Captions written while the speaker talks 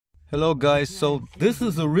Hello guys, so this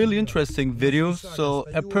is a really interesting video. So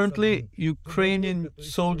apparently Ukrainian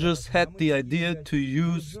soldiers had the idea to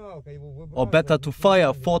use, or better to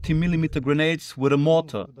fire 40mm grenades with a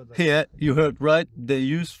mortar. Here, you heard right, they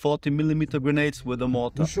use 40mm grenades with a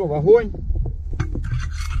mortar.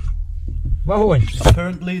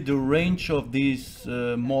 Apparently the range of these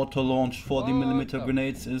mortar launched 40mm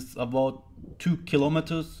grenades is about 2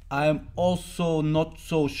 kilometers. I'm also not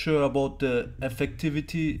so sure about the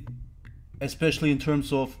effectivity, especially in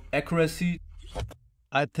terms of accuracy.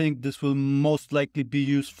 I think this will most likely be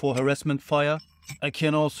used for harassment fire. I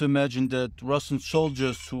can also imagine that Russian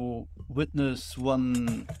soldiers who witness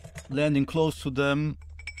one landing close to them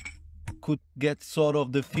could get sort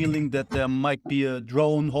of the feeling that there might be a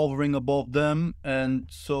drone hovering above them, and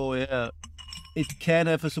so yeah, it can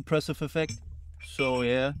have a suppressive effect. So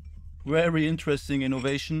yeah, very interesting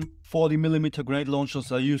innovation. 40mm grenade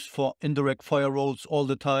launchers are used for indirect fire roles all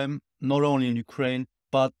the time, not only in Ukraine,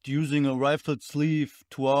 but using a rifled sleeve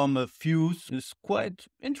to arm a fuse is quite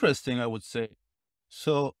interesting, I would say.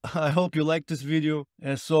 So I hope you liked this video.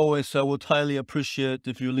 As always, I would highly appreciate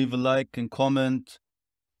if you leave a like and comment,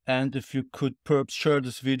 and if you could perhaps share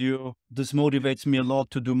this video. This motivates me a lot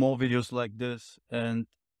to do more videos like this and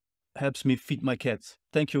helps me feed my cats.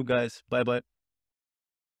 Thank you guys. Bye bye.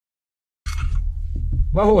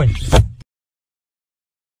 Вогонь!